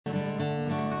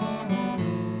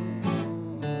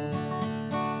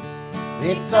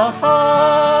It's a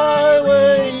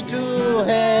highway to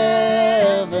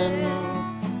heaven.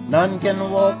 None can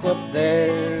walk up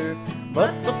there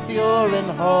but the pure in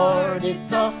heart.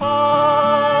 It's a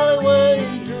highway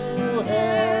to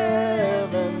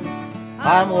heaven.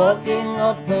 I'm walking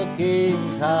up the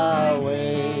King's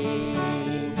highway.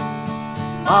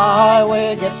 My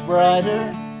highway gets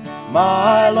brighter,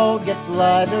 my load gets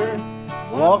lighter,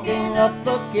 walking up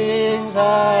the King's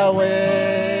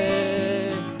highway.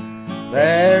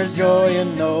 There's joy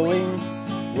in knowing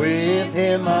with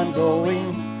Him I'm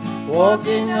going,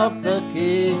 walking up the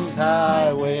King's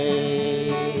highway.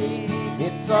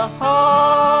 It's a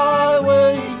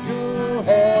highway to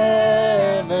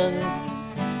heaven.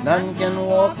 None can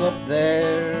walk up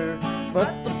there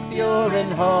but the pure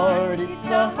in heart. It's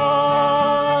a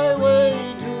highway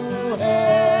to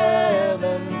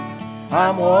heaven.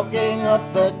 I'm walking up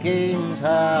the King's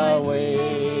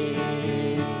highway.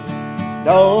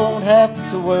 Don't have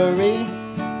to worry,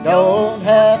 don't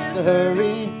have to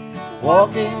hurry,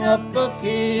 walking up the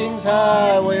King's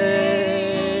highway.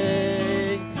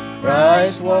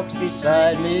 Christ walks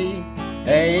beside me,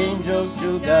 angels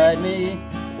to guide me,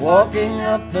 walking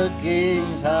up the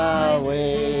King's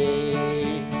highway.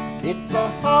 It's a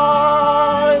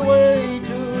highway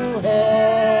to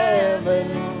heaven.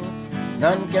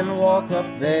 None can walk up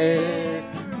there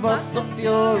but the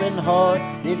pure in heart.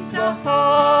 It's a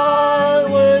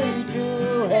highway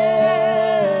to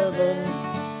heaven.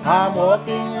 I'm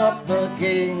walking up the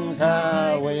King's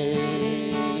highway.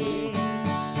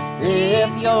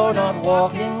 If you're not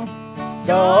walking,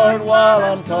 start while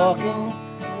I'm talking,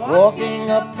 walking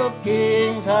up the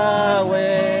King's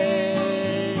highway.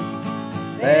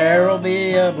 There'll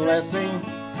be a blessing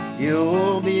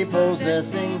you'll be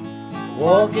possessing,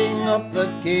 walking up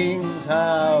the King's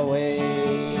highway.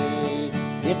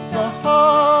 It's a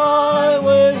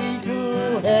highway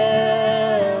to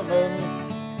heaven.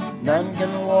 None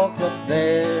can walk up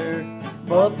there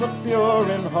but the pure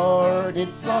in heart.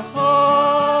 It's a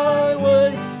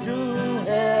highway to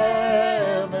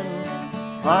heaven.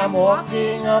 I'm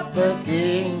walking up the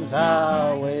King's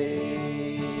highway.